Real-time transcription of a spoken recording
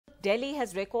Delhi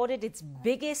has recorded its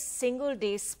biggest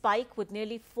single-day spike with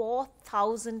nearly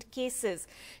 4,000 cases.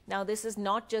 Now, this is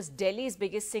not just Delhi's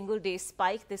biggest single-day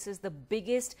spike. This is the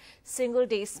biggest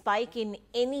single-day spike in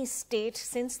any state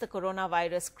since the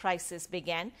coronavirus crisis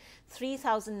began.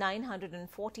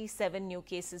 3,947 new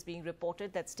cases being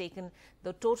reported. That's taken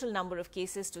the total number of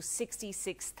cases to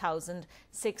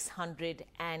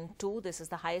 66,602. This is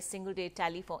the highest single-day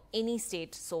tally for any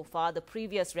state so far. The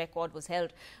previous record was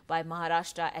held by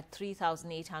Maharashtra at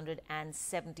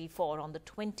 3,874 on the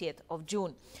 20th of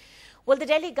June. Well, the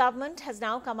Delhi government has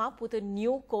now come up with a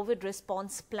new COVID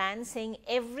response plan saying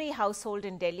every household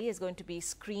in Delhi is going to be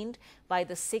screened by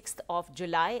the 6th of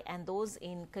July, and those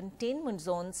in containment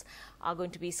zones are going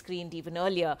to be screened even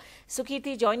earlier.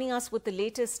 Sukirti joining us with the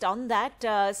latest on that.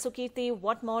 Sukirti,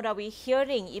 what more are we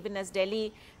hearing even as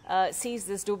Delhi sees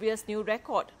this dubious new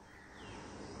record?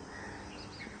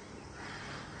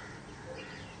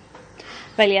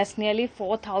 Well, yes, nearly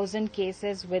 4,000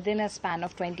 cases within a span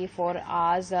of 24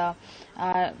 hours,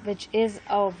 which is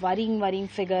a worrying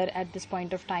figure at this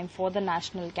point of time for the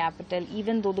national capital,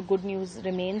 even though the good news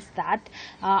remains that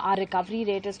our recovery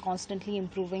rate is constantly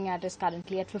improving and is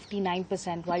currently at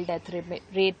 59%, while death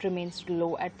rate remains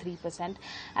low at 3%.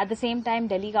 At the same time,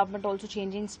 Delhi government also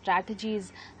changing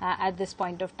strategies at this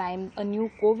point of time. A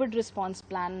new COVID response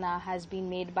plan has been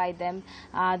made by them.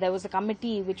 There was a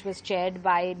committee which was chaired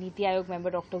by Niti Aayog member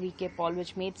Dr. V.K. Paul,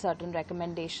 which made certain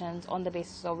recommendations on the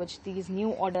basis of which these new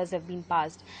orders have been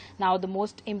passed. Now, the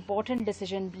most important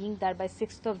decision being that by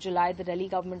 6th of July, the Delhi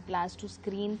government plans to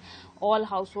screen all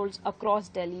households across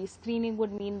Delhi. Screening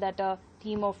would mean that a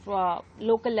team of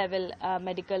local level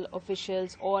medical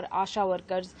officials or ASHA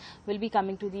workers will be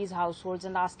coming to these households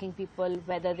and asking people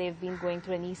whether they've been going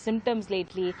through any symptoms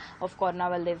lately of corona,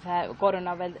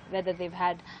 whether they've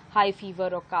had high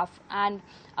fever or cough. And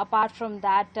apart from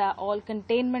that, all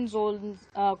containment zones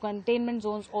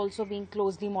also being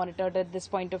closely monitored at this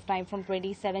point of time. From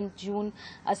 27th June,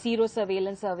 a zero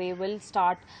surveillance survey will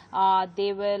start.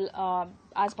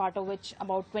 As part of which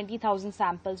about 20,000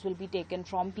 samples will be taken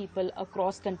from people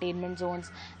across containment zones,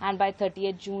 and by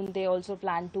 30th June they also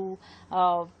plan to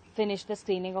finish the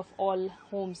screening of all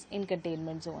homes in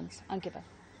containment zones. Ankita.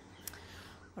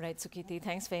 All right, Sukirti,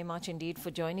 thanks very much indeed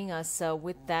for joining us.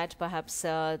 With that, perhaps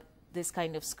this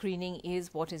kind of screening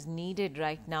is what is needed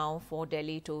right now for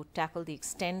Delhi to tackle the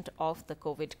extent of the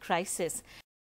COVID crisis.